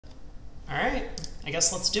Alright, I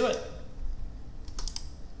guess let's do it.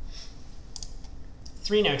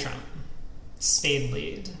 3 no trump. Spade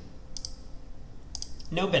lead.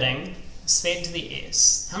 No bidding. Spade to the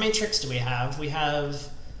ace. How many tricks do we have? We have...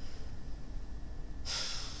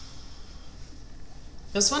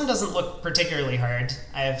 This one doesn't look particularly hard.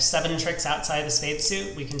 I have 7 tricks outside the spade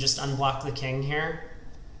suit. We can just unblock the king here.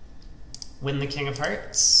 Win the king of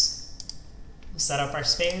hearts. Set up our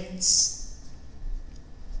spades.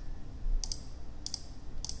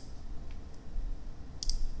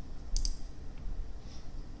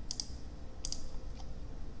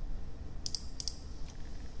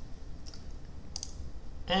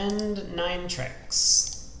 And 9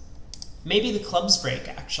 tricks. Maybe the clubs break,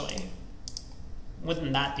 actually.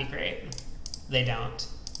 Wouldn't that be great? They don't.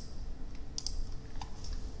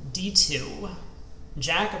 D2.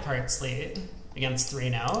 Jack of hearts lead against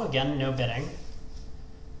 3 no. Again, no bidding.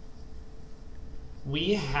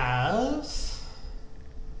 We have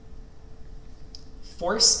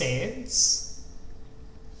 4 spades,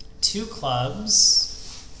 2 clubs,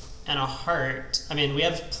 and a heart. I mean, we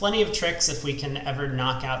have plenty of tricks if we can ever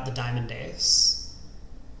knock out the diamond ace.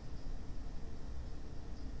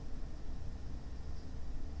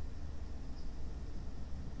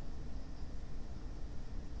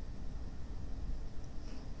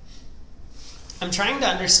 I'm trying to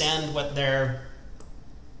understand what their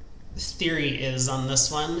theory is on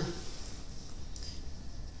this one.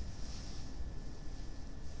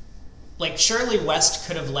 Like, surely West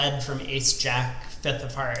could have led from ace-jack, 5th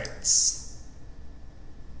of hearts.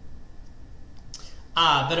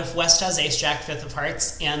 Ah, but if West has ace-jack, 5th of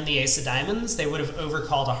hearts, and the ace of diamonds, they would have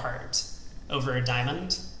overcalled a heart over a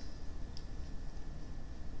diamond.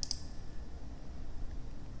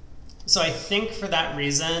 So I think for that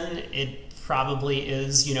reason, it probably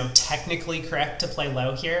is, you know, technically correct to play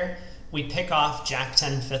low here. We pick off Jack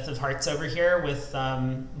 10 5th of hearts over here with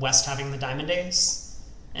West having the diamond ace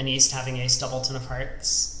and East having ace doubleton of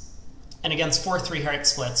hearts. And against 4 3 heart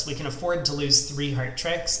splits, we can afford to lose 3 heart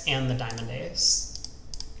tricks and the diamond ace.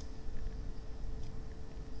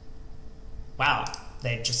 Wow,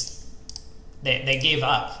 they gave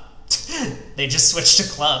up. They just switched to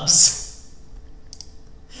clubs.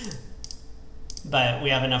 But we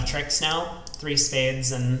have enough tricks now. 4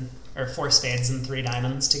 spades and 3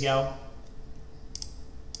 diamonds to go.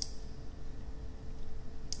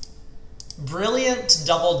 Brilliant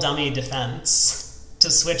double dummy defense to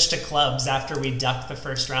switch to clubs after we duck the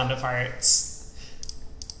first round of hearts.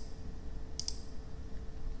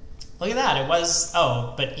 Look at that, it was,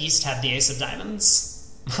 oh, but East had the ace of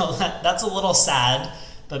diamonds. Well, that's a little sad,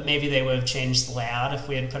 but maybe they would have changed the layout if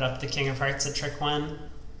we had put up the king of hearts at trick 1.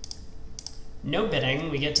 No bidding,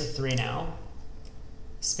 we get to 3 now.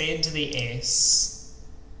 Spade to the ace.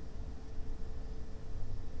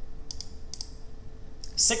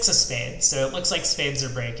 6 of spades, so it looks like spades are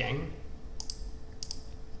breaking.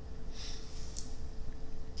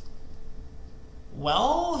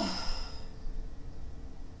 Well,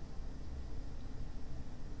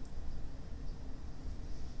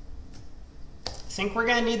 I think we're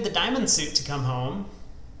gonna need the diamond suit to come home.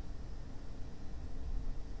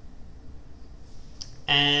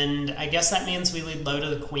 And I guess that means we lead low to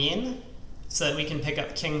the queen, so that we can pick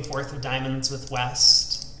up king 4th of diamonds with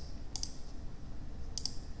West.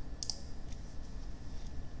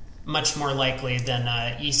 Much more likely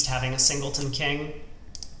than East having a singleton king.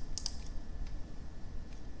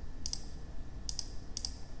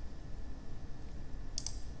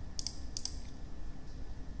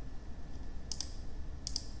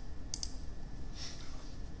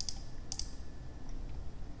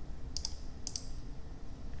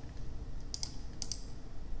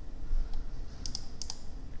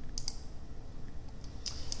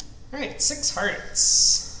 All right, 6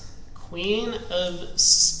 hearts. Queen of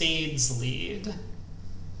spades lead.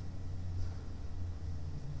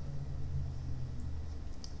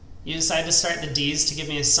 You decide to start the Ds to give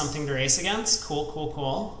me something to race against. Cool, cool,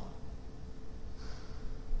 cool.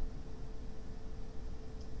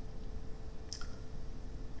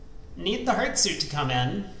 Need the heart suit to come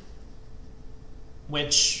in,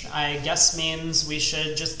 which I guess means we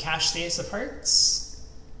should just cash the ace of hearts.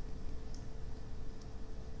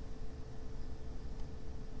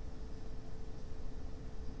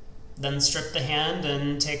 Then strip the hand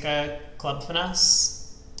and take a club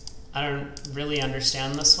finesse. I don't really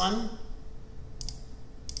understand this one.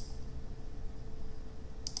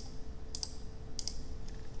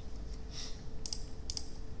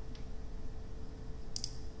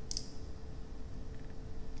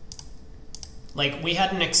 Like, we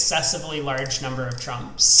had an excessively large number of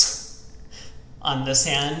trumps on this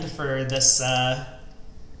hand for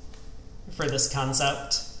for this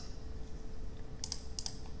concept.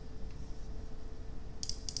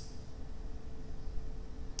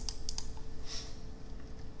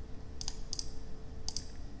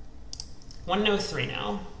 One no three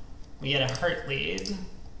now. We get a heart lead.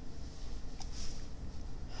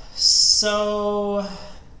 So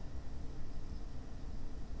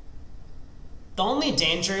the only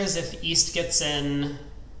danger is if East gets in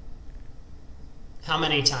how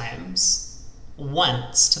many times?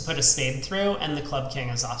 Once to put a spade through, and the club king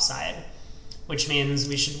is offside, which means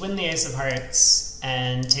we should win the ace of hearts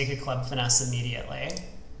and take a club finesse immediately.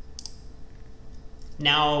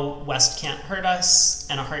 Now West can't hurt us,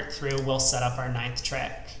 and a heart through will set up our ninth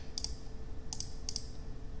trick.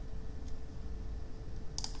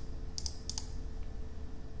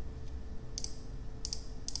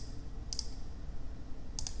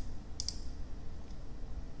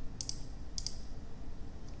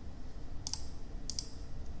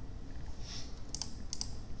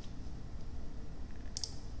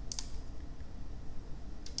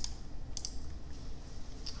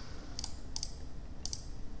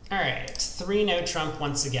 All right, 3 no trump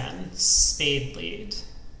once again. Spade lead.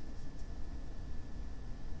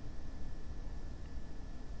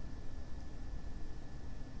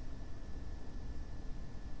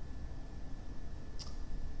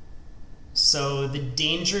 So the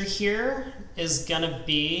danger here is gonna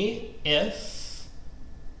be if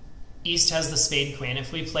East has the spade queen.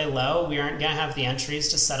 If we play low, we aren't gonna have the entries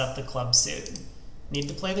to set up the club suit. Need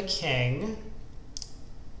to play the king.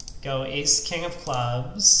 Go ace, king of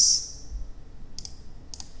clubs.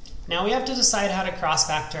 Now we have to decide how to cross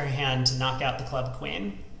back to our hand to knock out the club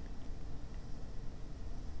queen.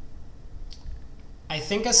 I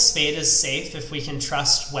think a spade is safe if we can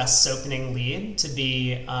trust West's opening lead to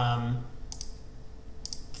be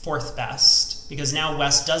fourth best, because now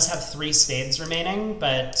West does have 3 spades remaining,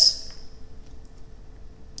 but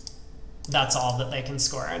that's all that they can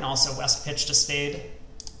score. And also West pitched a spade.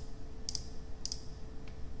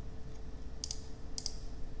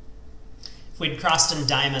 If we'd crossed in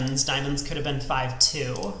diamonds, diamonds could have been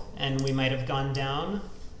 5-2, and we might have gone down.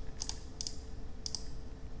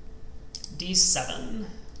 D7.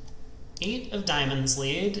 8 of diamonds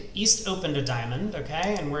lead. East opened a diamond,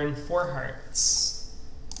 okay, and we're in 4 hearts.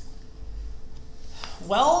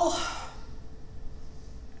 Well,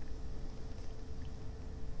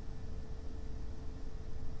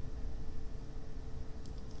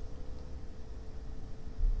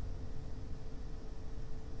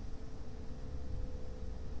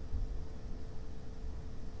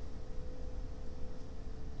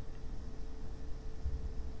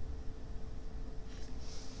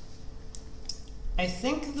 I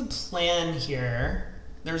think the plan here,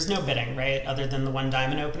 there's no bidding, right, other than the 1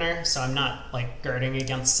 diamond opener, so I'm not like girding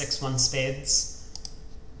against 6-1 spades.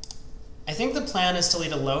 I think the plan is to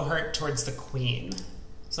lead a low heart towards the queen.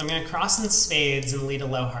 So I'm going to cross in spades and lead a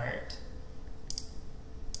low heart.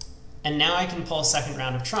 And now I can pull a second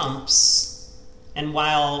round of trumps, and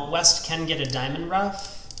while West can get a diamond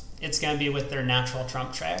ruff, it's going to be with their natural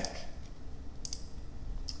trump trick.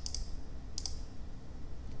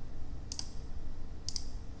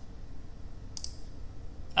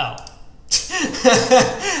 Oh.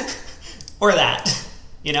 Or that,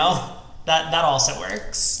 you know? That also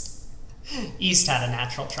works. East had a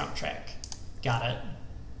natural trump trick. Got it.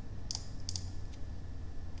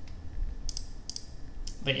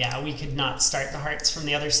 But yeah, we could not start the hearts from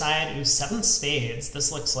the other side. Ooh, 7 spades.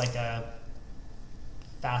 This looks like a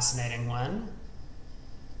fascinating one.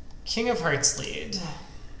 King of hearts lead.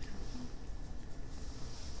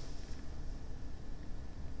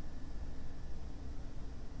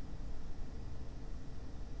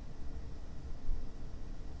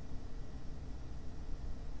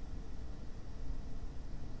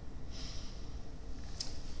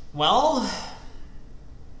 Well,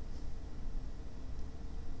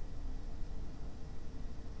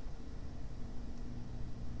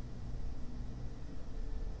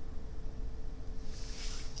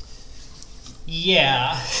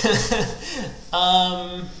 yeah.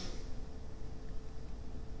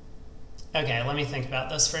 Okay, let me think about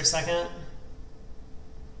this for a second.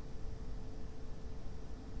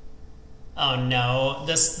 Oh no,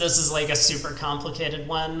 this is like a super complicated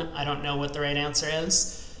one. I don't know what the right answer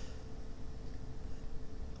is.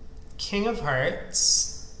 King of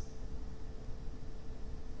hearts.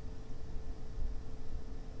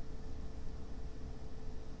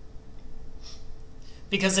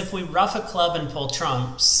 Because if we ruff a club and pull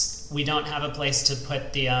trumps, we don't have a place to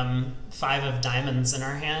put the 5 of diamonds in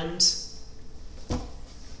our hand.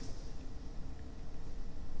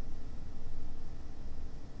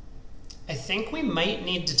 I think we might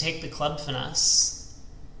need to take the club finesse.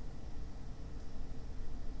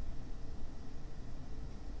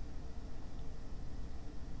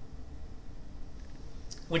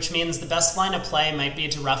 Which means the best line of play might be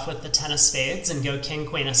to ruff with the 10 of spades and go king,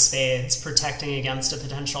 queen of spades, protecting against a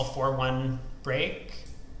potential 4-1 break.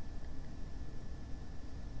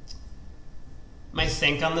 My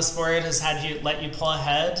think on this board has let you pull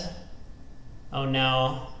ahead. Oh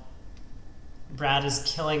no. Brad is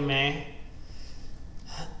killing me.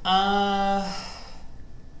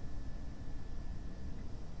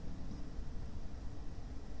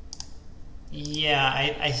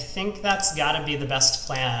 Yeah, I think that's gotta be the best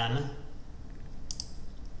plan.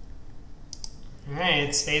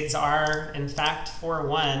 Alright, spades are in fact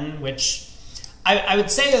 4-1, which I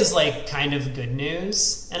would say is like kind of good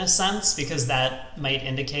news in a sense, because that might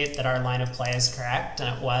indicate that our line of play is correct,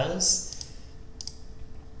 and it was.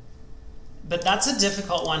 But that's a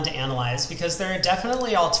difficult one to analyze because there are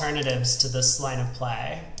definitely alternatives to this line of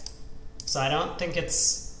play. So I don't think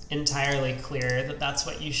it's entirely clear that that's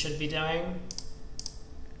what you should be doing.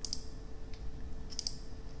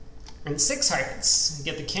 And 6 hearts,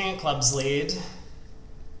 get the king of clubs lead.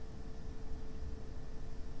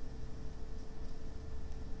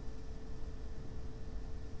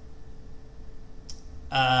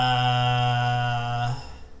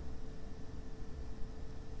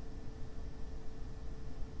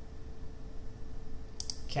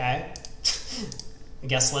 Okay. I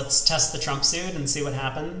guess let's test the trump suit and see what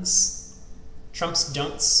happens. Trumps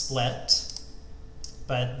don't split,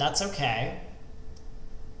 but that's okay.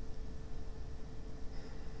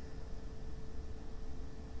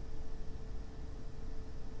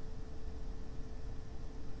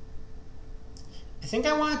 I think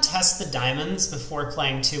I want to test the diamonds before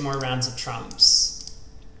playing 2 more rounds of trumps.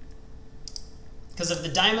 Because if the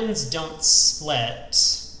diamonds don't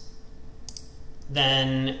split,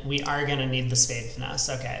 then we are going to need the spade finesse.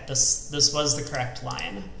 Okay, this was the correct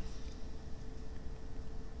line.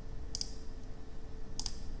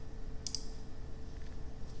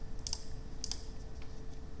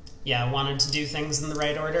 Yeah, I wanted to do things in the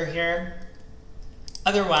right order here.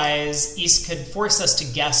 Otherwise, East could force us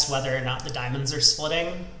to guess whether or not the diamonds are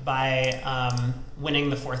splitting by winning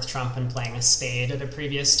the 4th trump and playing a spade at a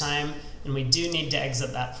previous time, and we do need to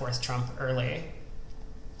exit that 4th trump early.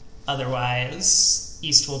 Otherwise,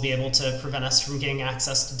 East will be able to prevent us from getting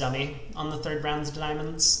access to dummy on the 3rd rounds of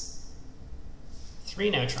diamonds.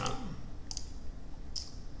 3 no trump.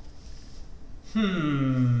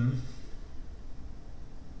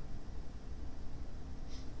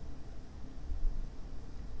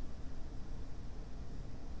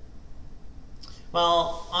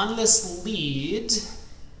 Well, on this lead,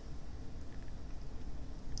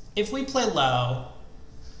 if we play low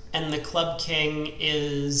and the club king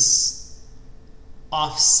is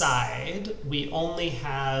offside, we only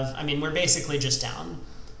have, I mean, we're basically just down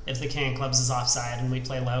if the king of clubs is offside and we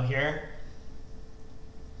play low here.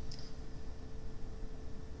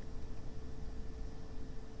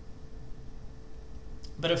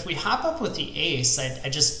 But if we hop up with the ace, I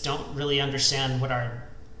just don't really understand what our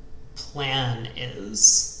plan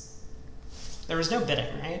is. There was no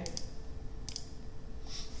bidding, right?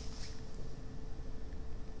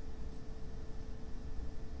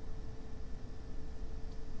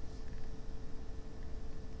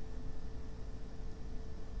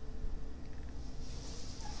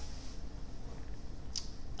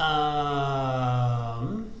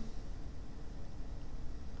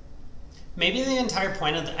 Maybe the entire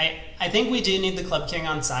point of I think we do need the club king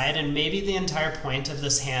on side, and maybe the entire point of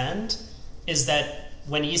this hand is that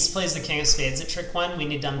when East plays the king of spades at trick 1, we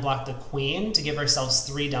need to unblock the queen to give ourselves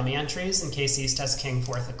 3 dummy entries in case East has king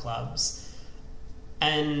 4th of clubs.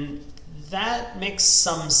 And that makes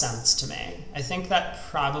some sense to me. I think that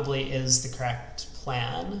probably is the correct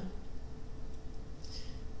plan.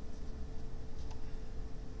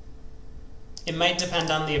 It might depend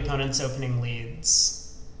on the opponent's opening leads.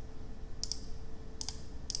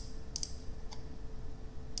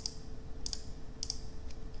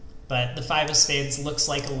 But the 5 of spades looks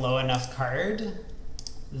like a low enough card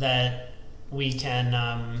that we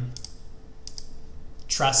can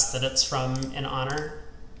trust that it's from an honor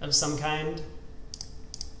of some kind.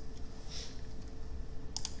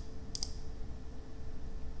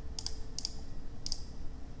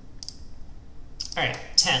 All right,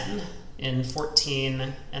 10 in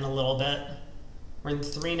 14 and a little bit. We're in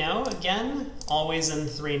 3-0 again, always in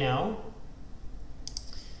 3-0.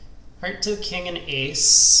 Heart to king and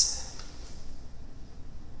ace.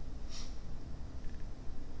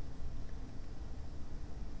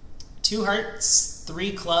 Two hearts,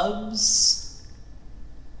 3 clubs.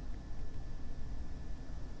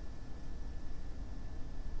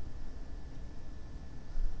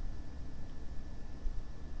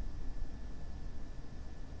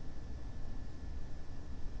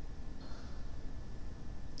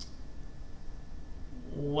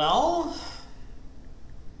 Well,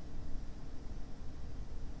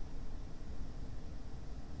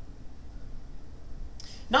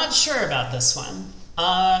 not sure about this one.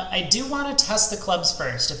 I do want to test the clubs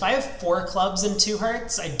first. If I have 4 clubs and 2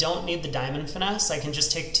 hearts, I don't need the diamond finesse. I can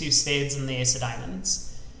just take 2 spades and the ace of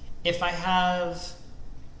diamonds. If I have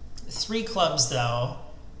 3 clubs, though,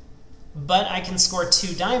 but I can score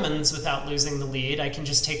 2 diamonds without losing the lead, I can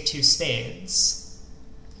just take 2 spades.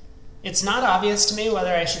 It's not obvious to me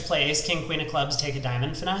whether I should play ace, king, queen of clubs, take a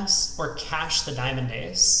diamond finesse, or cash the diamond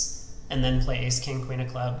ace, and then play ace, king, queen of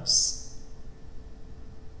clubs.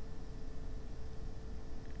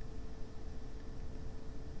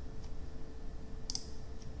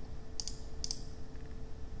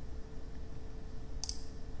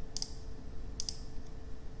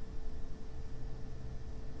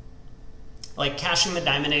 Like, cashing the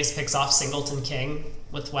diamond ace picks off singleton king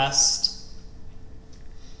with West.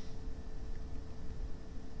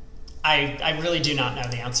 I really do not know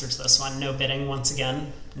the answer to this one. No bidding, once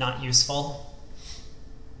again, not useful.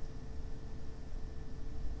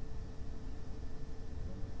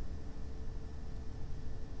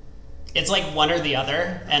 It's like one or the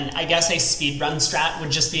other, and I guess a speedrun strat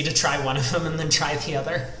would just be to try one of them and then try the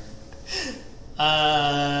other.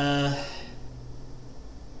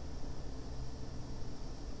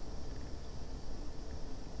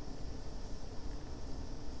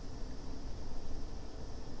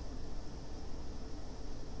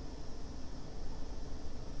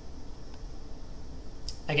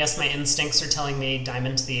 I guess my instincts are telling me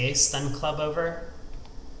diamond to the ace, then club over.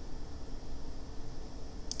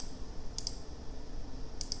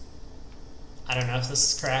 I don't know if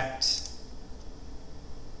this is correct.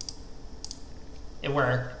 It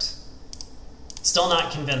worked. Still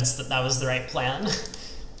not convinced that that was the right plan,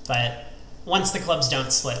 but once the clubs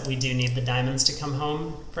don't split, we do need the diamonds to come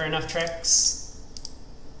home for enough tricks.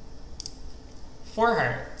 4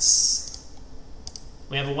 hearts.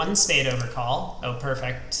 We have a 1 spade overcall. Oh,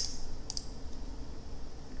 perfect.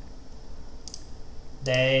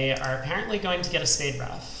 They are apparently going to get a spade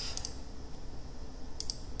ruff.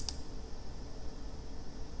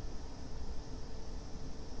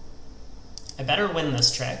 I better win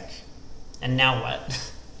this trick. And now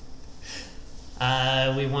what?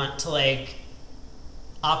 We want to, like,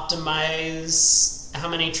 optimize how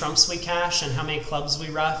many trumps we cash and how many clubs we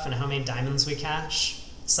ruff and how many diamonds we cash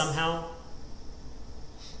somehow.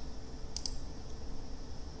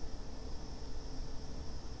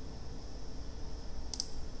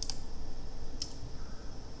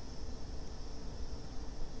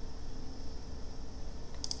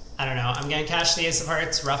 I don't know. I'm going to cash the ace of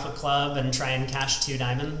hearts, ruff a club, and try and cash 2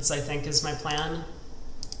 diamonds, I think, is my plan.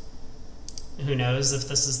 Who knows if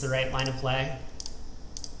this is the right line of play.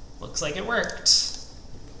 Looks like it worked.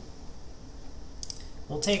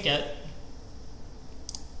 We'll take it.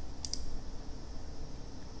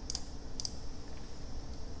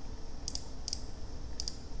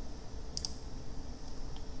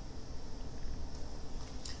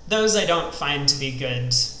 Those I don't find to be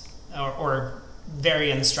good or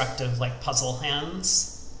very instructive, like puzzle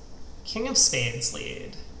hands. King of spades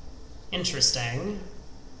lead. Interesting.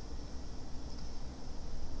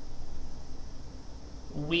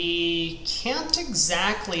 We can't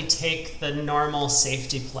exactly take the normal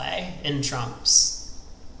safety play in trumps.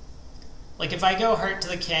 Like, if I go heart to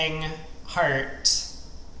the king, heart,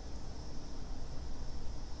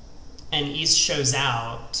 and East shows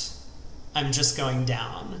out, I'm just going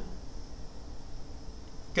down.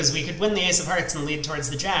 Because we could win the ace of hearts and lead towards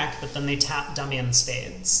the jack, but then they tap dummy and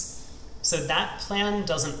spades. So that plan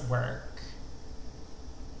doesn't work.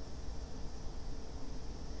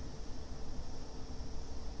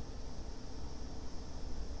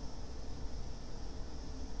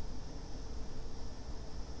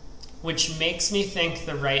 Which makes me think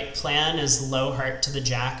the right plan is low heart to the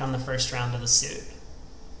jack on the first round of the suit.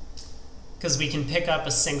 Because we can pick up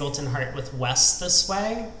a singleton heart with West this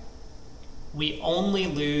way. We only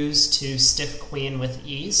lose to stiff queen with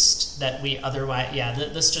East that we otherwise... Yeah,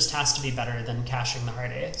 this just has to be better than cashing the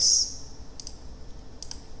heart ace.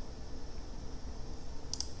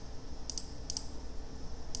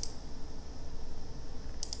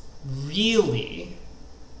 Really?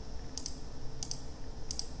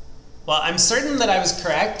 Well, I'm certain that I was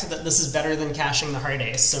correct, that this is better than cashing the heart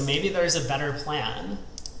ace, so maybe there's a better plan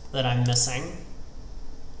that I'm missing.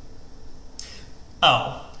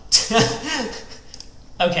 Oh.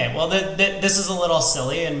 Okay, well, this is a little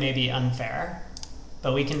silly and maybe unfair,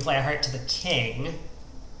 but we can play a heart to the king,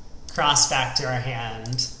 cross back to our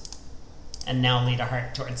hand, and now lead a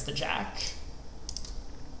heart towards the jack.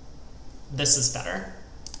 This is better.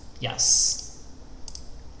 Yes.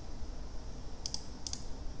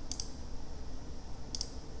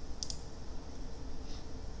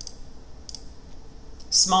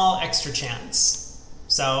 small extra chance.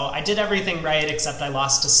 So I did everything right except I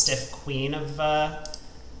lost a stiff queen of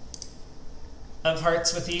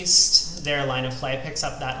hearts with East. Their line of play picks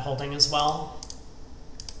up that holding as well.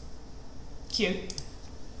 Cute.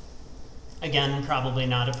 Again, probably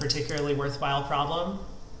not a particularly worthwhile problem.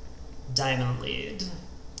 Diamond lead.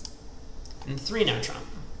 And 3 no trump.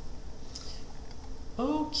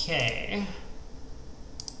 Okay.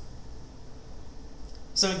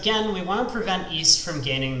 So again, we want to prevent East from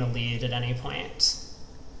gaining the lead at any point.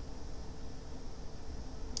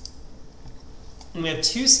 And we have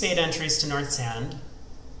 2 spade entries to North's hand.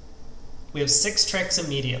 We have 6 tricks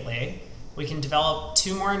immediately. We can develop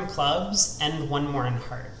 2 more in clubs and 1 more in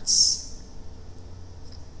hearts.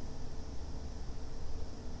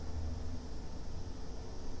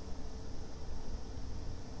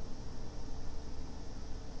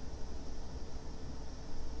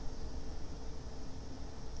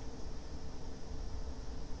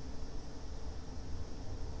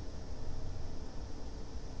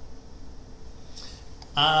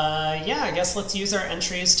 Yeah, I guess let's use our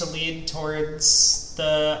entries to lead towards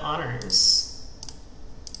the honors.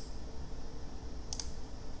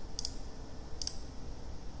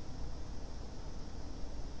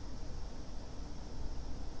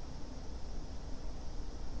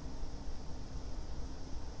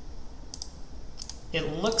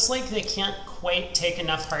 It looks like they can't quite take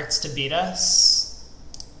enough hearts to beat us.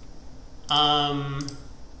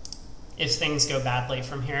 If things go badly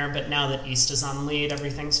from here, but now that East is on lead,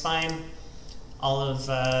 everything's fine. All of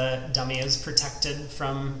Dummy is protected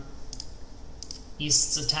from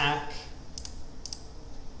East's attack.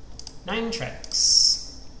 9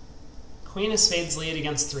 tricks. Queen of Spades lead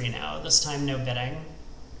against 3 now, this time no bidding.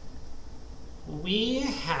 We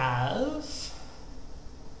have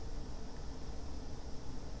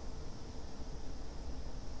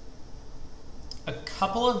a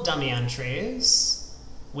couple of dummy entries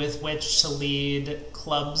with which to lead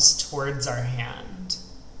clubs towards our hand.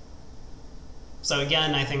 So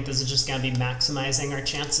again, I think this is just going to be maximizing our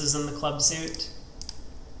chances in the club suit.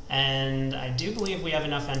 And I do believe we have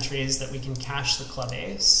enough entries that we can cash the club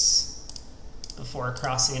ace before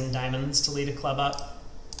crossing in diamonds to lead a club up.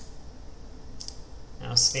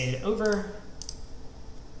 Now spade over,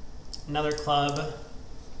 another club.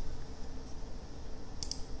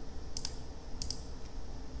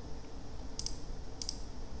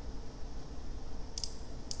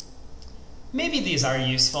 Maybe these are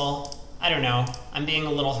useful. I don't know. I'm being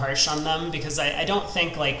a little harsh on them because I don't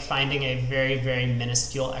think like finding a very, very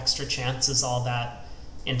minuscule extra chance is all that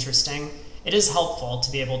interesting. It is helpful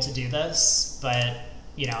to be able to do this, but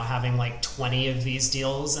you know, having like 20 of these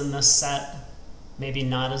deals in this set, maybe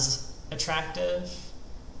not as attractive.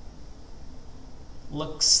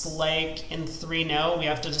 Looks like in 3-no, we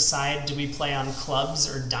have to decide, do we play on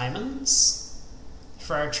clubs or diamonds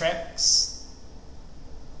for our tricks?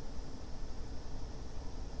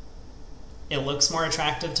 It looks more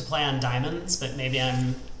attractive to play on diamonds, but maybe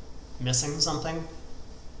I'm missing something.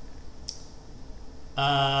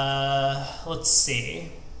 Let's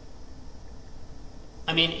see.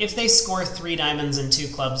 I mean, if they score 3 diamonds and 2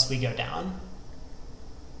 clubs, we go down.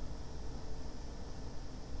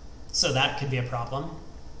 So that could be a problem.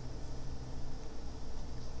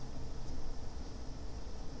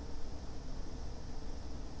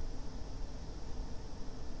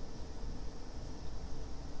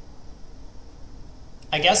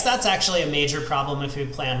 I guess that's actually a major problem if we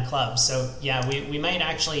play on clubs. So yeah, we might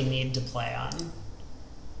actually need to play on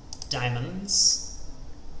diamonds.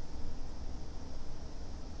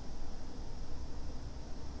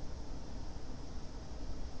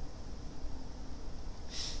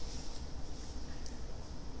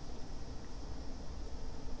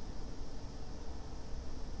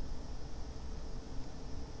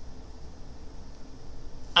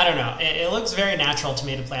 I don't know. It looks very natural to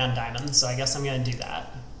me to play on diamonds, so I guess I'm going to do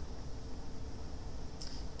that.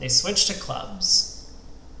 They switch to clubs.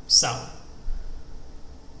 So,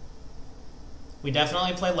 we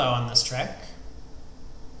definitely play low on this trick.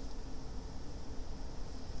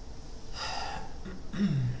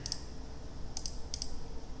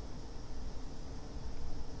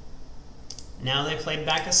 Now they played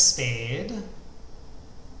back a spade.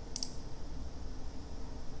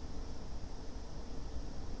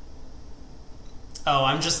 Oh,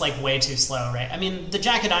 I'm just like way too slow, right? I mean, the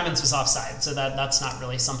jack of diamonds was offside, so that's not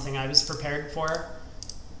really something I was prepared for,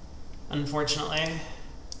 unfortunately.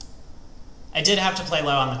 I did have to play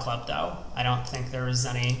low on the club, though. I don't think there was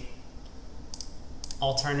any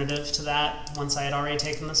alternative to that once I had already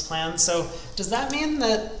taken this plan. So does that mean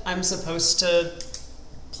that I'm supposed to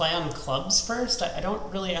play on clubs first? I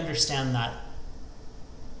don't really understand that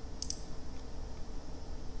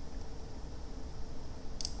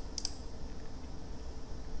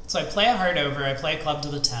So I play a heart over, I play a club to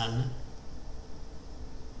the 10.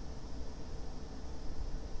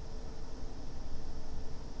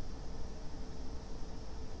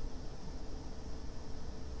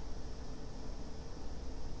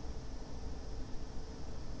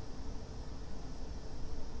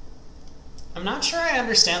 I'm not sure I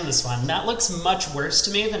understand this one. That looks much worse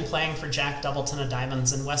to me than playing for Jack Doubleton of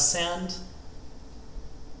Diamonds in West Sand.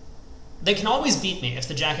 They can always beat me if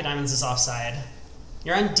the Jack of Diamonds is offside.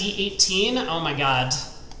 You're on D18? Oh my god.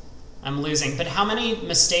 I'm losing. But how many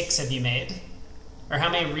mistakes have you made? Or how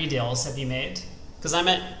many redeals have you made? Because I'm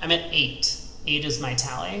at 8. 8 is my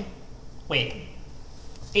tally. Wait.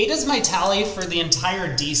 8 is my tally for the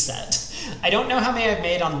entire D set. I don't know how many I've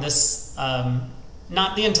made on this...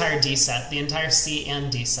 not the entire D set, the entire C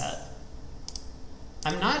and D set.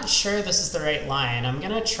 I'm not sure this is the right line. I'm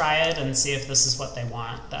going to try it and see if this is what they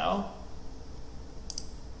want, though.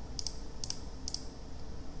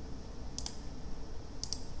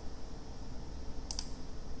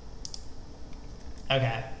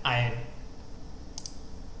 Okay, I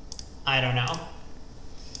don't know.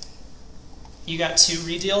 You got 2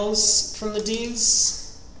 redeals from the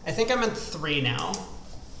Ds? I think I'm at 3 now,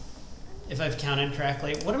 if I've counted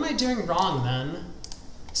correctly. What am I doing wrong, then?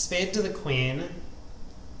 Spade to the queen.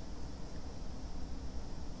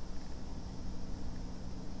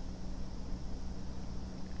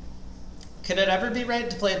 Could it ever be right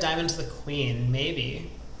to play a diamond to the queen?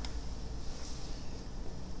 Maybe.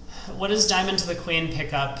 What does diamond to the queen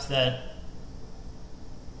pick up that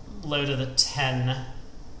low to the 10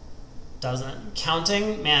 doesn't?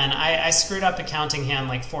 Counting? Man, I screwed up a counting hand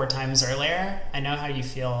like 4 times earlier. I know how you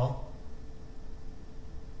feel.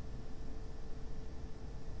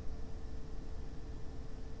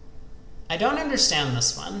 I don't understand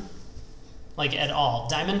this one, like, at all.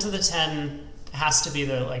 Diamond to the 10 has to be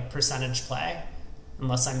the, like, percentage play,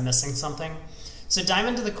 unless I'm missing something. So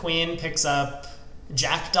diamond to the queen picks up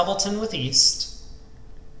Jack Doubleton with East.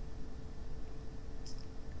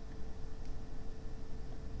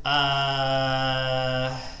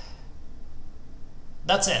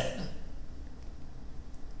 That's it.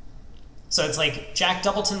 So it's like Jack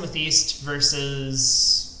Doubleton with East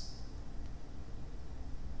versus...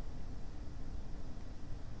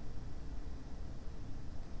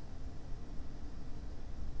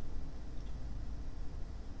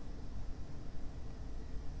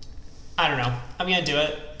 I don't know. I'm gonna do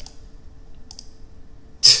it.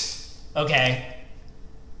 Okay.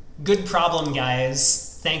 Good problem,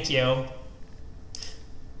 guys. Thank you.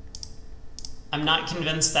 I'm not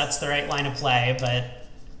convinced that's the right line of play, but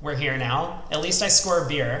we're here now. At least I score a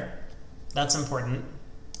beer. That's important.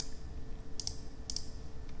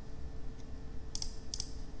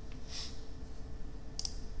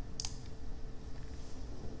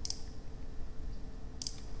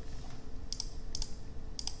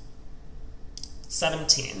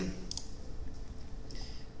 $17.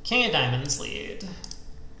 King of Diamonds lead.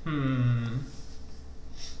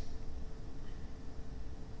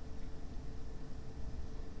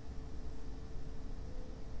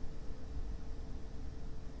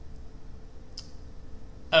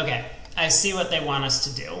 Okay, I see what they want us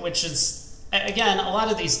to do, which is, again, a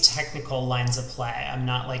lot of these technical lines of play I'm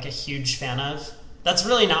not like a huge fan of. That's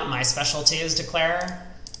really not my specialty as declarer.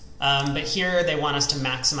 But here they want us to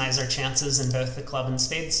maximize our chances in both the club and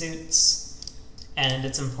spade suits. And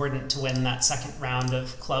it's important to win that second round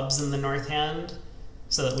of clubs in the north hand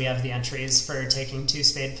so that we have the entries for taking 2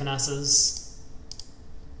 spade finesses.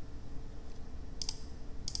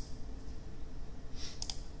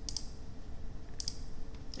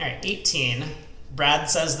 All right, 18. Brad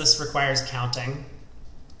says this requires counting.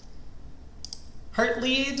 Heart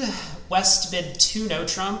lead, West bid 2 no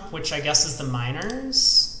trump, which I guess is the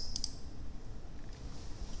minors.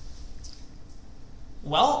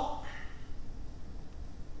 Well,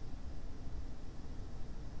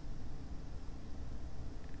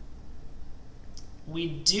 we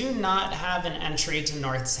do not have an entry to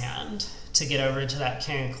North's hand to get over to that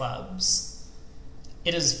king of clubs.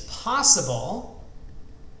 It is possible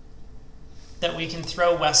that we can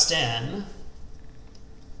throw West in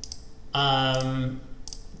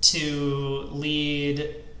to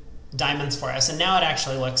lead diamonds for us, and now it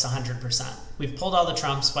actually looks 100%. We've pulled all the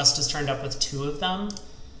trumps. West has turned up with 2 of them.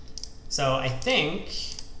 So I think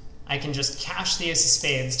I can just cash the ace of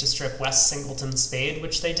spades to strip West singleton spade,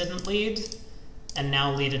 which they didn't lead, and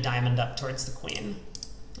now lead a diamond up towards the queen.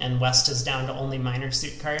 And West is down to only minor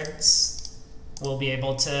suit cards. We'll be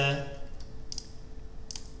able to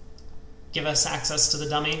give us access to the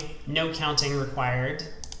dummy. No counting required.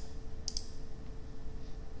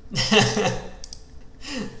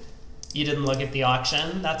 You didn't look at the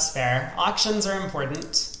auction. That's fair. Auctions are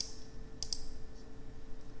important.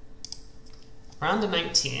 Round to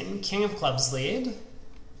 19. King of clubs lead.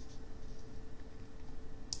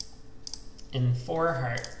 In 4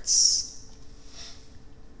 hearts.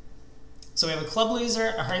 So we have a club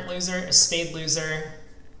loser, a heart loser, a spade loser.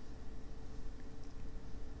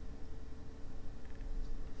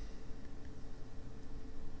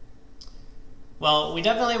 Well, we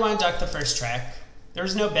definitely want to duck the first trick. There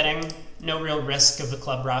was no bidding, no real risk of the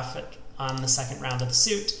club ruff on the second round of the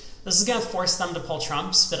suit. This is going to force them to pull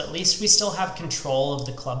trumps, but at least we still have control of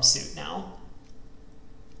the club suit now.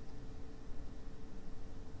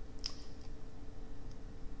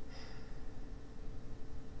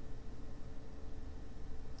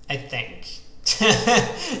 I think.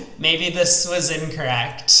 Maybe this was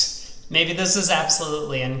incorrect. Maybe this is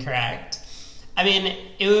absolutely incorrect. I mean,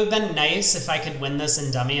 it would have been nice if I could win this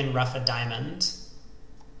in dummy and ruff a diamond.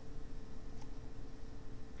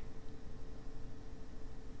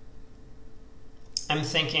 I'm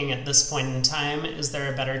thinking at this point in time, is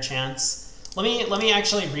there a better chance? Let me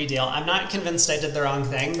actually redeal. I'm not convinced I did the wrong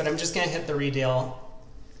thing, but I'm just gonna hit the redeal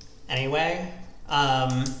anyway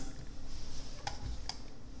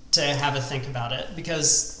to have a think about it.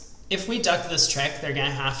 Because if we duck this trick, they're gonna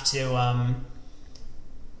have to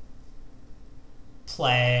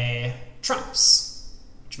play trumps,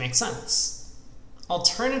 which makes sense.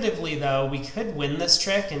 Alternatively, though, we could win this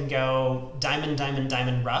trick and go diamond, diamond,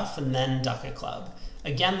 diamond, ruff, and then duck a club.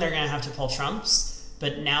 Again, they're going to have to pull trumps,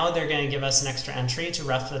 but now they're going to give us an extra entry to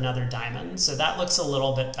ruff another diamond, so that looks a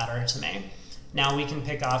little bit better to me. Now we can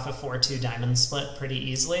pick off a 4-2 diamond split pretty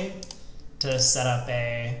easily to set up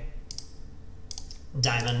a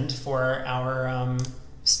diamond for our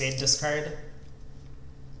spade discard.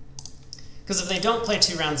 Because if they don't play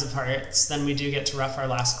 2 rounds of hearts, then we do get to ruff our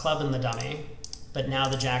last club in the dummy. But now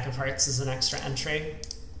the jack of hearts is an extra entry.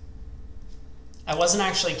 I wasn't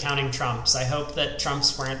actually counting trumps. I hope that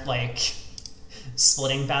trumps weren't, like,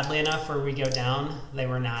 splitting badly enough where we go down. They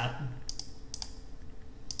were not.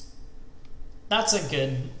 That's a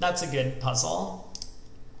good puzzle.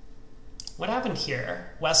 What happened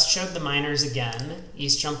here? West showed the minors again.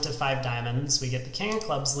 East jumped to 5 diamonds. We get the king of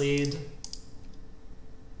clubs lead.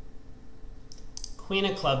 Queen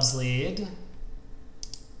of clubs lead.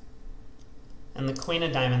 And the queen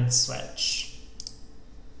of diamonds switch.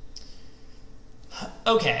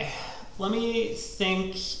 Okay, let me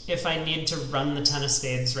think if I need to run the 10 of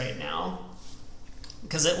spades right now.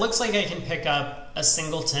 Because it looks like I can pick up a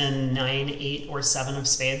singleton 9, 8, or 7 of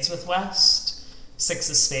spades with West. 6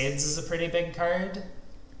 of spades is a pretty big card.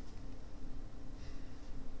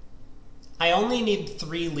 I only need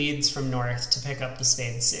 3 leads from North to pick up the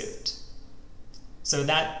spade suit. So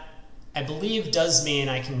that, I believe, does mean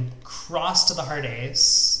I can cross to the heart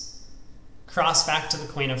ace, cross back to the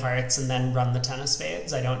queen of hearts, and then run the 10 of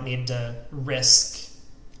spades. I don't need to risk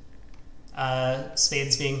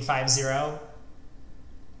spades being 5-0.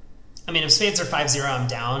 I mean, if spades are 5-0, I'm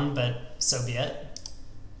down, but so be it.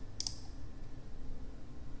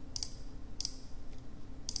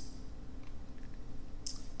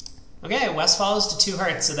 Okay, West follows to 2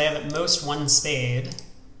 hearts, so they have at most 1 spade.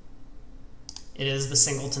 It is the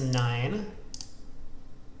singleton 9.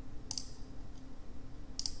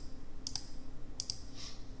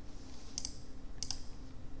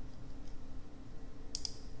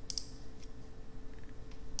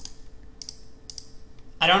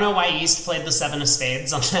 I don't know why East played the 7 of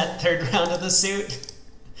spades on that 3rd round of the suit.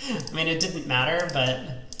 I mean, it didn't matter,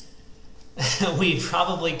 but we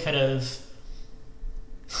probably could have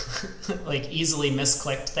like easily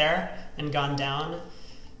misclicked there and gone down.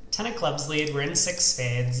 10 of clubs lead, we're in 6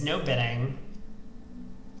 spades, no bidding.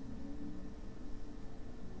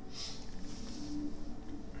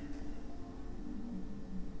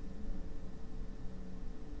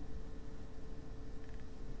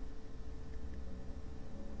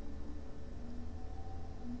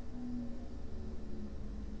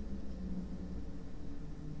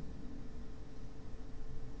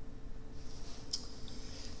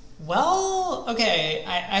 Well, okay,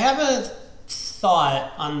 I have a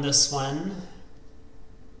thought on this one.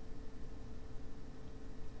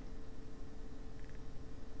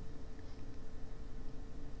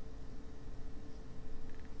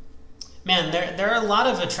 Man, there are a lot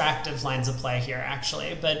of attractive lines of play here,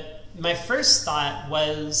 actually, but my first thought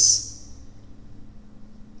was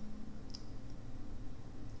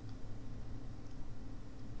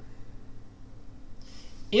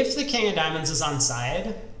if the king of diamonds is on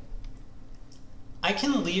side, I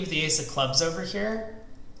can leave the ace of clubs over here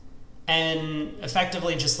and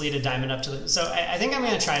effectively just lead a diamond up to the... So I think I'm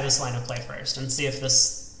going to try this line of play first and see if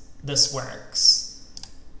this this works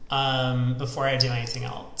before I do anything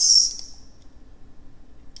else.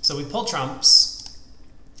 So we pull trumps,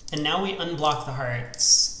 and now we unblock the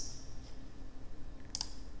hearts.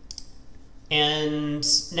 And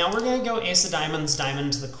now we're going to go ace of diamonds,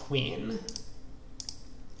 diamond to the queen.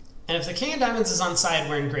 And if the king of diamonds is on side,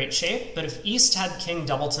 we're in great shape. But if East had king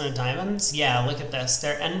doubleton of diamonds, yeah, look at this.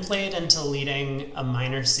 They're end played into leading a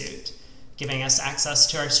minor suit, giving us access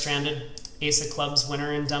to our stranded ace of clubs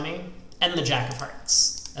winner and dummy, and the jack of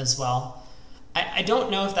hearts as well. I don't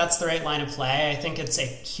know if that's the right line of play. I think it's a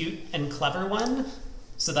cute and clever one.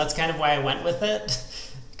 So that's kind of why I went with it,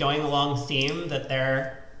 going along theme that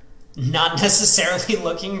they're not necessarily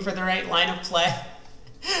looking for the right line of play.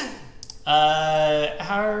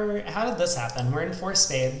 How did this happen? We're in 4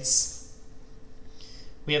 spades.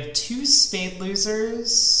 We have 2 spade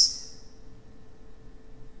losers.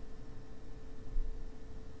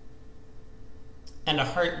 And a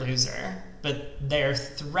heart loser, but they're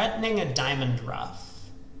threatening a diamond ruff.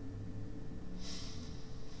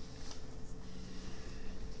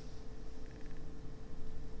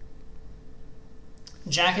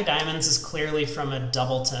 Jack of diamonds is clearly from a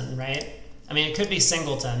doubleton, right? I mean, it could be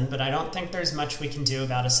singleton, but I don't think there's much we can do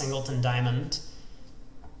about a singleton diamond.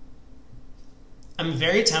 I'm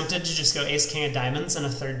very tempted to just go ace king of diamonds and a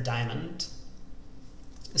third diamond.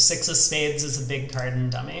 6 of spades is a big card in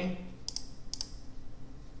dummy.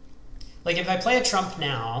 Like, if I play a trump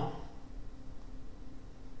now,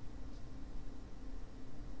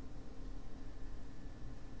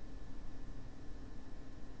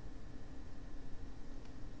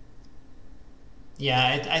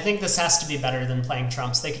 yeah, I think this has to be better than playing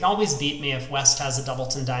trumps. They can always beat me if West has a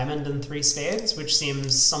doubleton diamond and 3 spades, which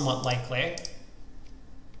seems somewhat likely.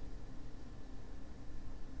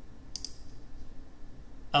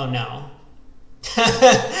 Oh no.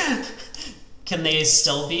 Can they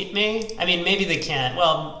still beat me? I mean, maybe they can't.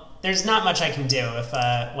 Well, there's not much I can do if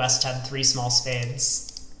West had 3 small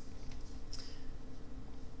spades.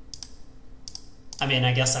 I mean,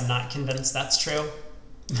 I guess I'm not convinced that's true.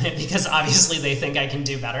 Because obviously they think I can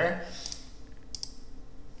do better.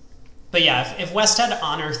 But yeah, if West had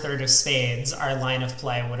honor third of spades, our line of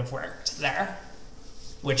play would have worked there,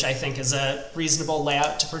 which I think is a reasonable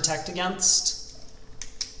layout to protect against.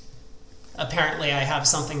 Apparently I have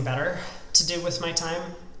something better to do with my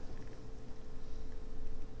time.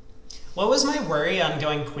 What was my worry on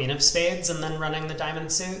going queen of spades and then running the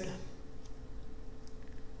diamond suit?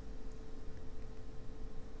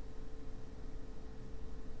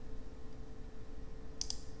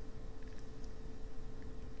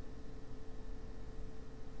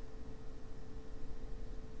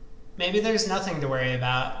 Maybe there's nothing to worry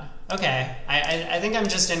about. Okay, I think I'm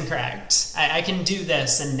just incorrect. I can do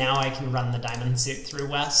this, and now I can run the diamond suit through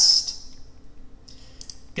West.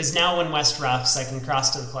 Because now when West ruffs, I can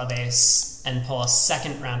cross to the club ace and pull a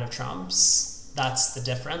second round of trumps. That's the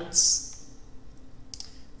difference.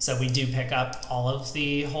 So we do pick up all of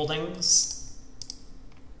the holdings.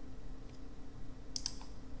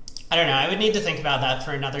 I don't know, I would need to think about that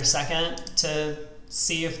for another second to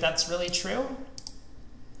see if that's really true.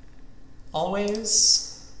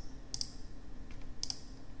 Always?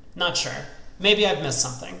 Not sure. Maybe I've missed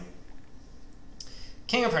something.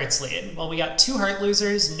 King of hearts lead. Well, we got 2 heart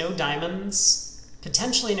losers, no diamonds,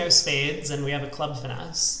 potentially no spades, and we have a club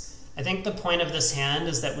finesse. I think the point of this hand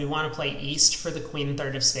is that we want to play east for the queen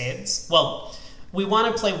third of spades. Well, we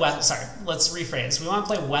want to play west. Sorry, let's rephrase. We want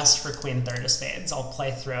to play west for queen third of spades. I'll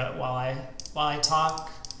play through it while I talk.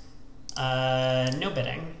 No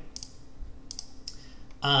bidding.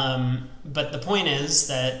 But the point is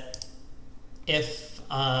that if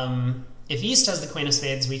East has the queen of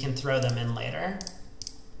spades, we can throw them in later.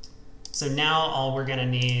 So now all we're going to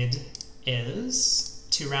need is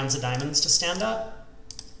 2 rounds of diamonds to stand up.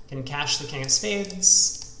 Can cash the king of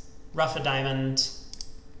spades, ruff a diamond,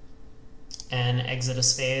 and exit a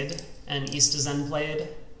spade, and East is end played.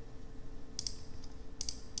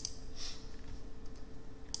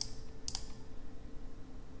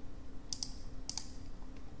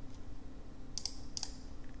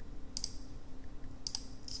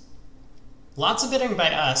 Lots of bidding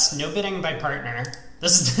by us, no bidding by partner.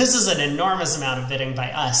 This is an enormous amount of bidding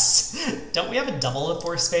by us. Don't we have a double of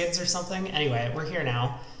 4 spades or something? Anyway, we're here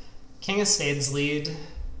now. King of spades lead.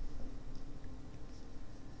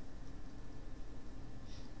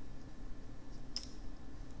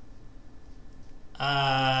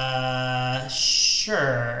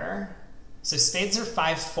 Sure. So spades are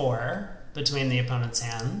 5-4 between the opponent's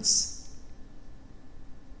hands.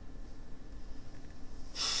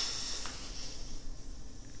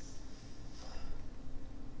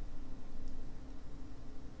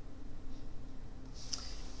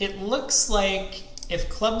 it looks like if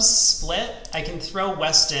clubs split, I can throw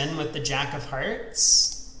West in with the Jack of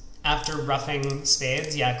Hearts after roughing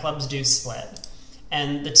spades. Yeah, clubs do split.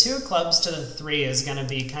 And the 2 clubs to the 3 is going to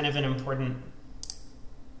be kind of an important...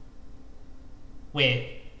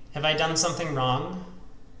 Wait, have I done something wrong?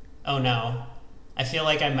 Oh no. I feel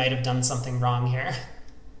like I might have done something wrong here.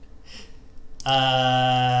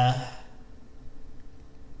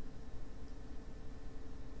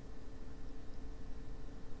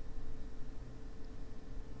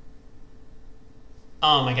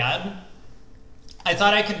 Oh my god. I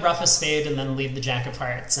thought I could rough a spade and then lead the Jack of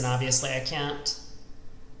Hearts, and obviously I can't.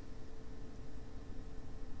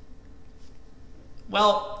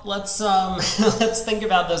 Well, let's let's think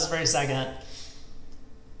about this for a second.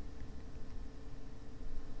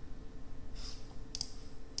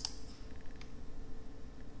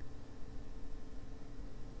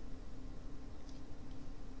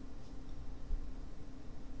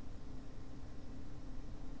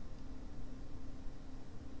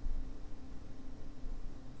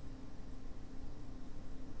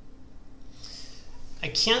 I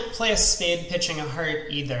can't play a spade pitching a heart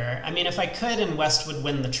either. I mean, if I could and West would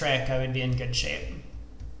win the trick, I would be in good shape.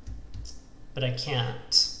 But I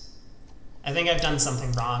can't. I think I've done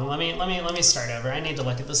something wrong. Let me start over. I need to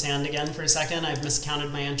look at this hand again for a second. I've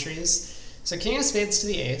miscounted my entries. So king of spades to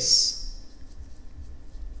the ace.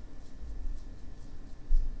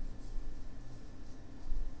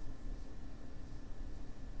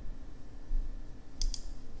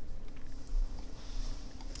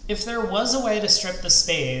 If there was a way to strip the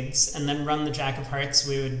spades and then run the Jack of Hearts,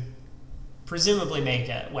 we would presumably make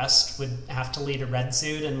it. West would have to lead a red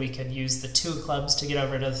suit, and we could use the 2 clubs to get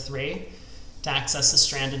over to the 3 to access a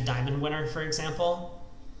stranded diamond winner, for example.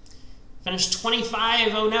 Finished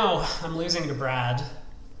 25. Oh no, I'm losing to Brad.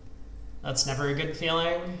 That's never a good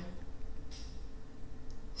feeling.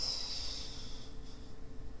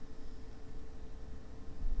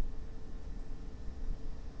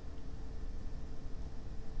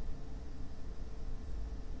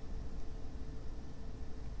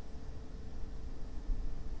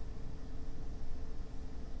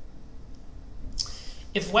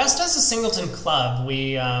 If West has a singleton club,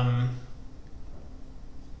 we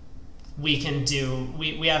can do,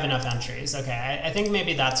 we have enough entries. Okay, I think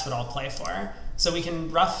maybe that's what I'll play for. So we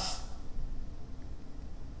can rough.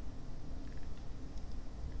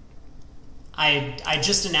 I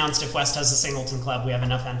just announced if West has a singleton club, we have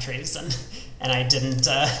enough entries, and I didn't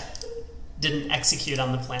execute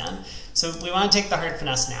on the plan. So we want to take the heart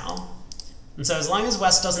finesse now. And so as long as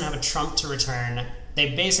West doesn't have a trump to return,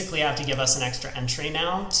 they basically have to give us an extra entry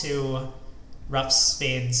now to rough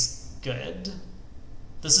spades good.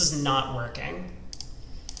 This is not working.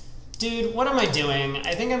 Dude, what am I doing?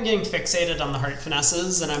 I think I'm getting fixated on the heart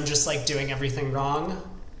finesses and I'm just like doing everything wrong.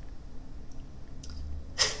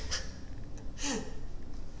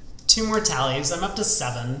 2 more tallies. I'm up to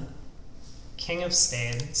 7. King of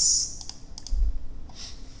spades.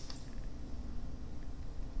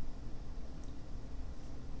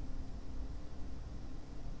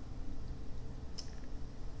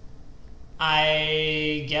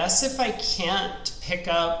 I guess if I can't pick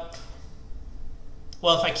up...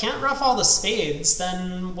 Well, if I can't rough all the spades,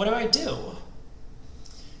 then what do I do?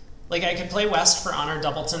 Like, I could play West for honor,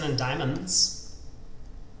 doubleton, and diamonds.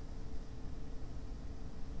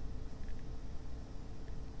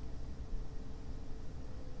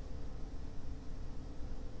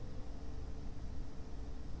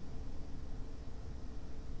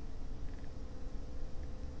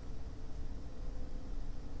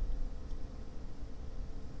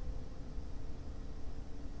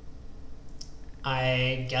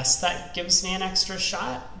 I guess that gives me an extra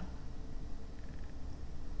shot.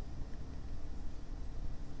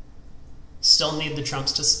 Still need the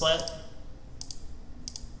trumps to split.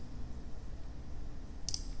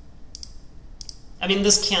 I mean,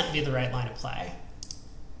 this can't be the right line of play.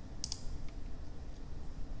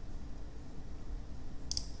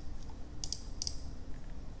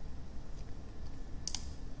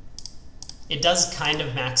 It does kind of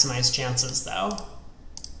maximize chances, though.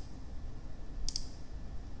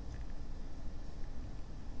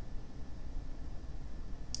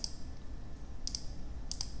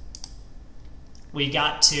 We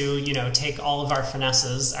got to, you know, take all of our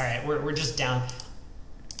finesses. All right, we're just down.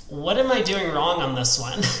 What am I doing wrong on this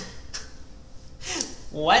one?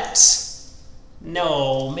 What?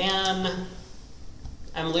 No, man.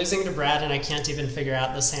 I'm losing to Brad and I can't even figure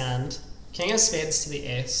out this hand. King of spades to the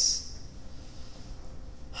ace.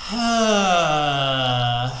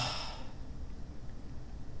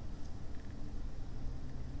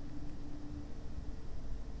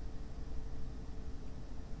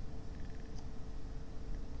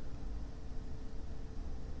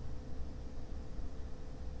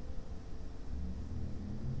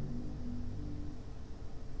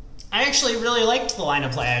 I actually really liked the line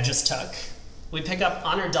of play I just took. We pick up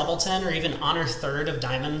honor doubleton or even honor third of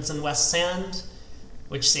diamonds in West's hand,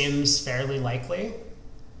 which seems fairly likely.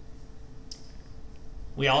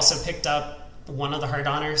 We also picked up one of the hard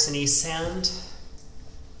honors in East's hand.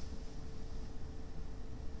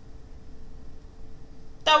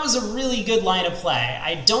 That was a really good line of play.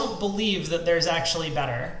 I don't believe that there's actually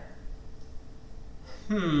better.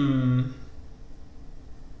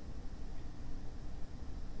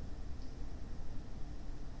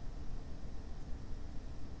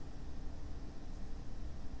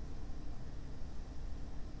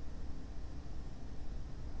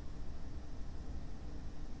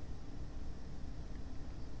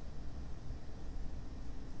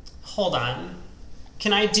 Hold on.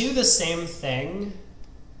 Can I do the same thing,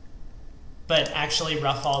 but actually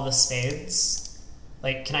ruff all the spades?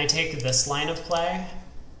 Like, can I take this line of play?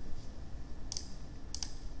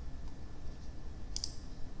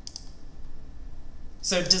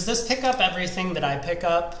 So does this pick up everything that I pick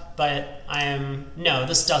up, but no,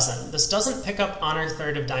 this doesn't. This doesn't pick up honor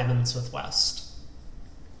third of diamonds with West.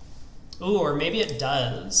 Ooh, or maybe it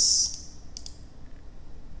does.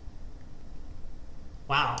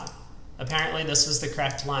 Wow. Apparently this was the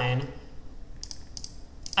correct line.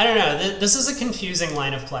 I don't know, this is a confusing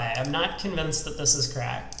line of play. I'm not convinced that this is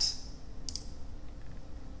correct.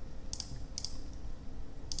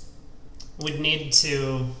 We'd need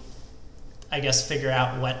to, I guess, figure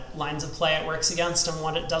out what lines of play it works against and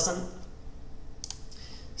what it doesn't.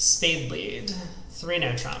 Spade lead, 3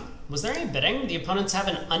 no trump. Was there any bidding? The opponents have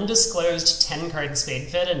an undisclosed 10-card spade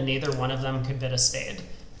fit and neither one of them could bid a spade.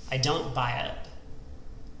 I don't buy it.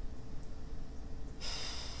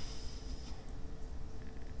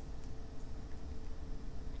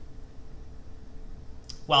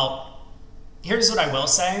 Well, here's what I will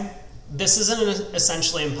say. This is an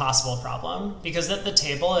essentially impossible problem, because at the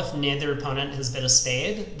table, if neither opponent has bid a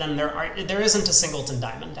spade, then there isn't a singleton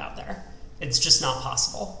diamond out there. It's just not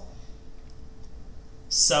possible.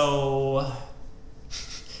 So,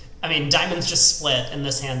 I mean, diamonds just split, and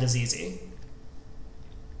this hand is easy.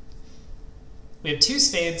 We have 2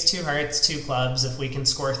 spades, 2 hearts, 2 clubs. If we can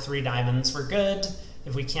score 3 diamonds, we're good.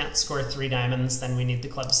 If we can't score 3 diamonds, then we need the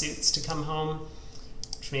club suits to come home.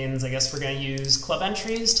 Which means I guess we're going to use club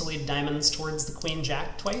entries to lead diamonds towards the queen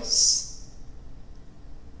jack twice.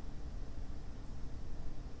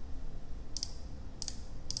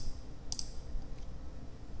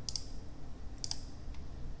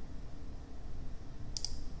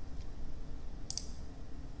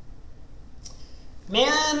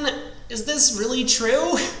 Man, is this really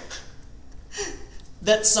true?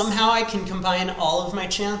 That somehow I can combine all of my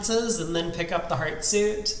chances and then pick up the heart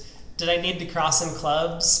suit? Did I need to cross in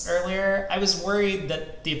clubs earlier? I was worried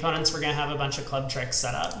that the opponents were going to have a bunch of club tricks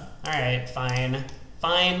set up. All right, fine.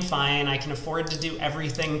 Fine. I can afford to do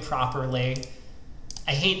everything properly.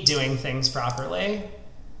 I hate doing things properly.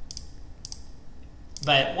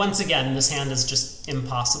 But once again, this hand is just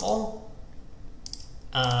impossible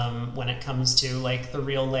when it comes to like the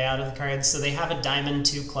real layout of the cards. So they have a diamond,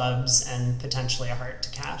 2 clubs, and potentially a heart to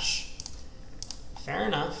cash. Fair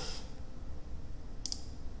enough.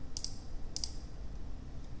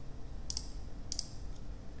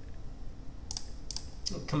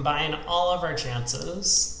 Combine all of our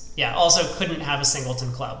chances. Yeah, also couldn't have a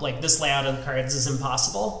singleton club. Like, this layout of the cards is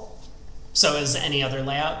impossible. So is any other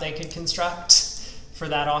layout they could construct for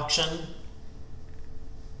that auction.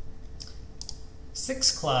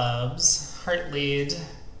 6 clubs, heart lead.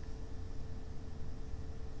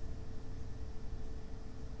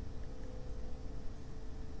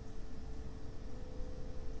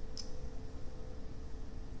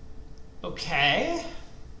 Okay.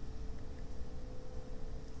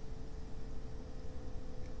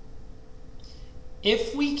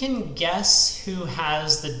 If we can guess who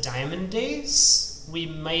has the diamond ace, we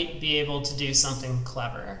might be able to do something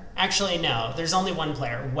clever. Actually, no, there's only one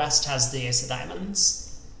player. West has the ace of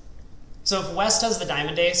diamonds. So if West has the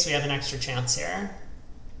diamond ace, we have an extra chance here.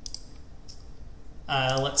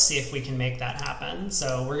 Let's see if we can make that happen.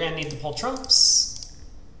 So we're going to need to pull trumps.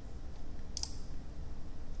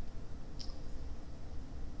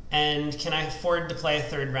 And can I afford to play a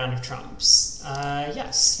 3rd round of trumps?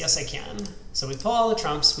 Yes I can. So we pull all the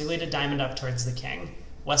trumps, we lead a diamond up towards the king.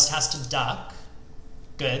 West has to duck.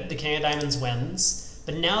 Good, the king of diamonds wins.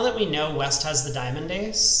 But now that we know West has the diamond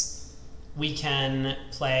ace, we can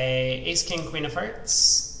play ace, king, queen of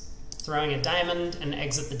hearts, throwing a diamond, and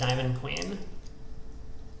exit the diamond queen.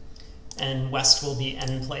 And West will be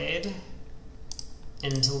end played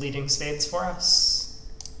into leading spades for us.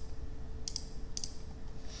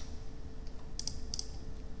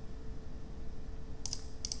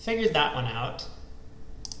 figured that one out.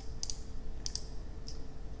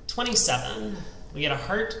 27. We get a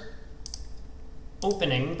heart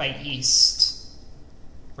opening by East.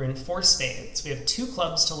 We're in 4 spades. We have 2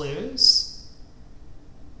 clubs to lose.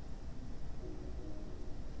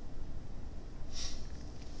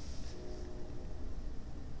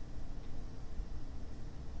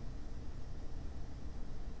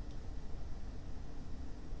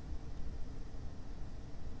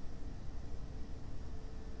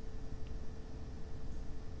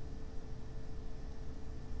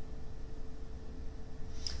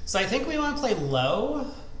 So I think we want to play low.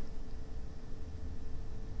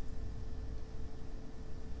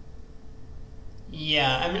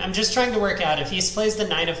 Yeah, I'm just trying to work out if East plays the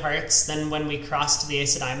 9 of hearts, then when we cross to the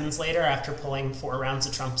Ace of diamonds later after pulling 4 rounds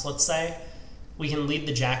of trumps, let's say, we can lead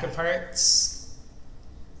the Jack of hearts.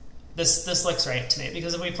 This looks right to me,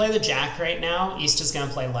 because if we play the Jack right now, East is going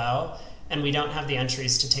to play low, and we don't have the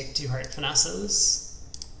entries to take 2 heart finesses.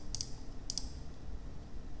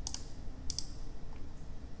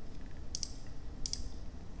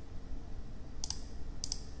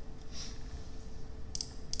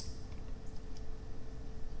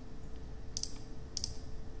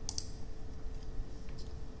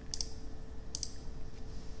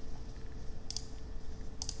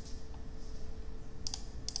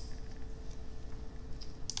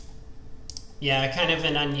 Yeah, kind of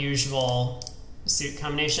an unusual suit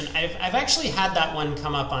combination. I've actually had that one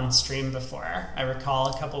come up on stream before. I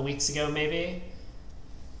recall a couple weeks ago, maybe.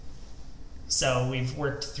 So we've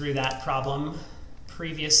worked through that problem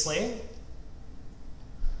previously.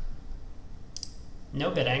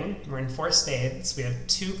 No bidding. We're in 4 spades. We have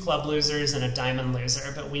 2 club losers and a diamond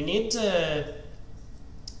loser, but we need to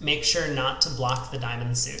make sure not to block the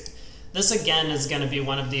diamond suit. This again is going to be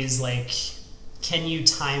one of these like, can you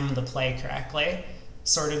time the play correctly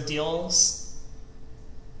sort of deals.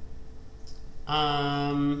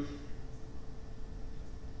 I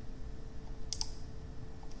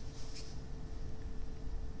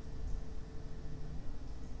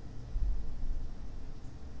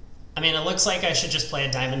mean, it looks like I should just play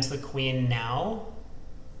a diamond to the queen now.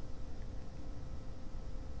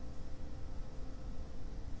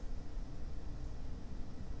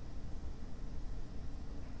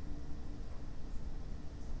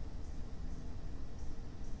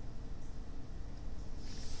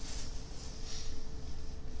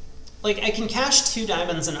 Like, I can cash 2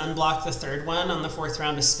 diamonds and unblock the 3rd one on the 4th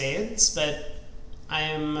round of spades, but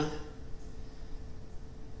I'm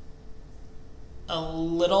a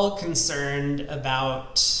little concerned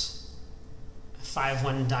about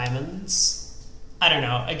 5-1 diamonds. I don't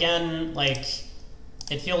know. Again, like,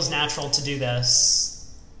 it feels natural to do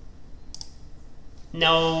this.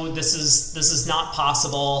 No, this is not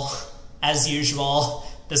possible, as usual.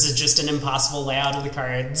 This is just an impossible layout of the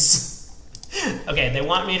cards. Okay, they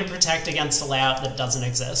want me to protect against a layout that doesn't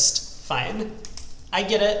exist. Fine. I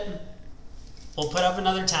get it. We'll put up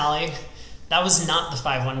another tally. That was not the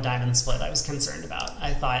 5-1 diamond split I was concerned about.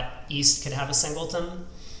 I thought East could have a singleton.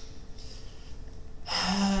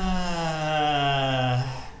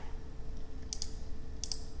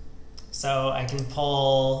 So I can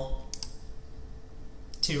pull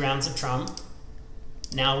 2 rounds of trump.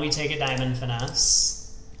 Now we take a diamond finesse.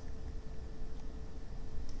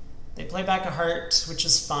 They play back a heart, which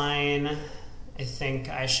is fine. I think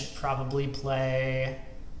I should probably play,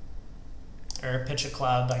 or pitch a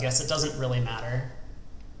club. I guess it doesn't really matter.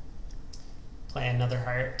 Play another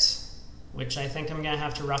heart, which I think I'm going to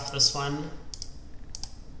have to rough this one.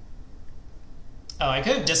 Oh, I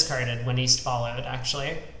could have discarded when East followed,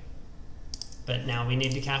 actually. But now we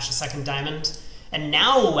need to cash a 2nd diamond. And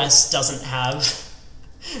now West doesn't have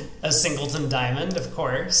a singleton diamond, of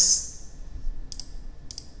course.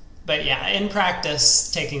 But yeah, in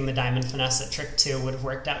practice, taking the diamond finesse at trick 2 would have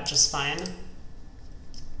worked out just fine.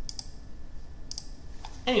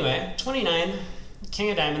 Anyway, 29,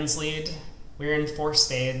 King of Diamonds lead. We're in 4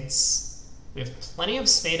 spades. We have plenty of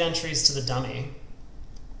spade entries to the dummy.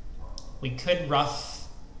 We could rough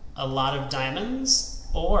a lot of diamonds,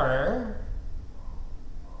 or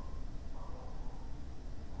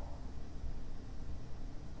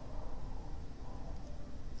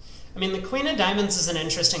I mean, the Queen of Diamonds is an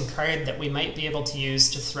interesting card that we might be able to use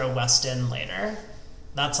to throw West in later.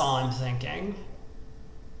 That's all I'm thinking.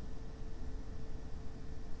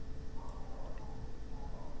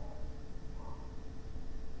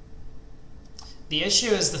 The issue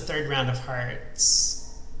is the 3rd round of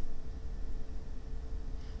hearts.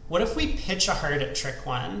 What if we pitch a heart at trick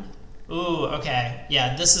 1? Ooh, okay.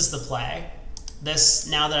 Yeah, this is the play. This,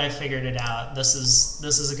 now that I figured it out, this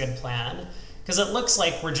is a good plan. Because it looks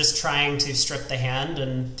like we're just trying to strip the hand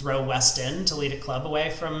and throw West in to lead a club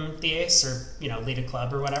away from the ace, or, you know, lead a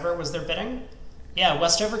club or whatever was their bidding. Yeah,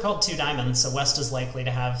 West overcalled 2 diamonds, so West is likely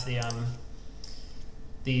to have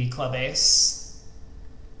the club ace.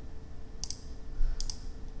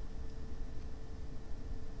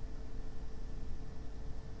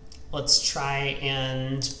 Let's try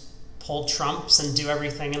and pull trumps and do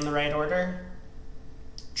everything in the right order.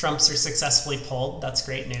 Trumps are successfully pulled. That's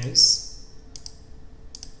great news.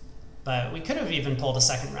 But we could have even pulled a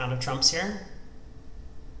second round of trumps here.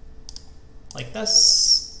 Like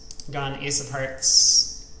this. Gone ace of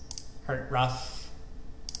hearts, heart ruff,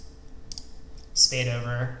 spade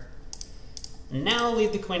over. Now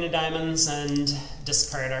lead the queen of diamonds and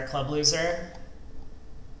discard our club loser.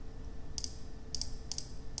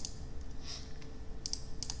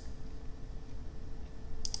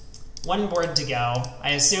 One board to go.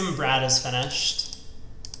 I assume Brad is finished.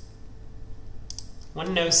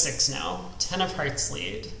 1 no, 6 no. 10 of hearts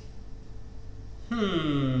lead.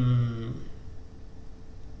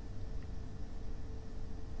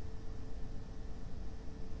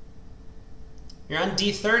 You're on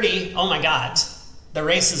D30. Oh my god. The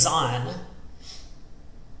race is on.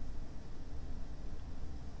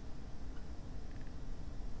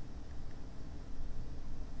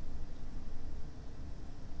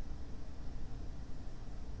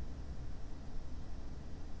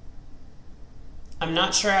 I'm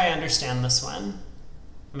not sure I understand this one.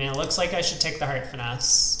 I mean, it looks like I should take the heart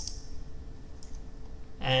finesse.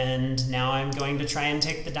 And now I'm going to try and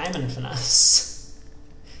take the diamond finesse.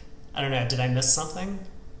 I don't know, did I miss something?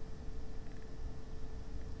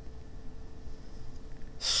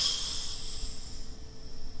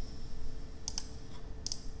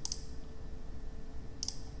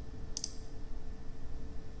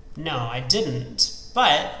 No, I didn't,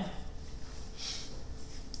 but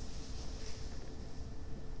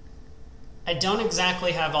I don't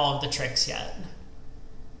exactly have all of the tricks yet.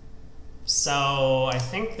 So I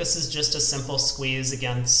think this is just a simple squeeze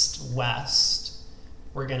against West.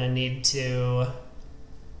 We're going to need to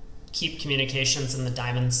keep communications in the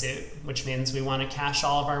diamond suit, which means we want to cash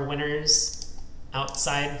all of our winners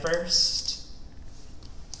outside first.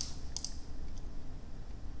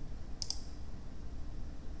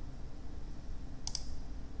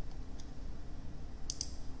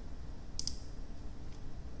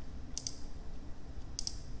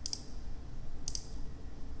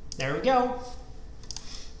 There we go.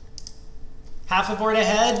 Half a board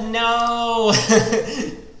ahead? No!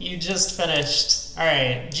 You just finished. All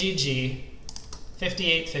right, GG.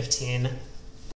 58-15.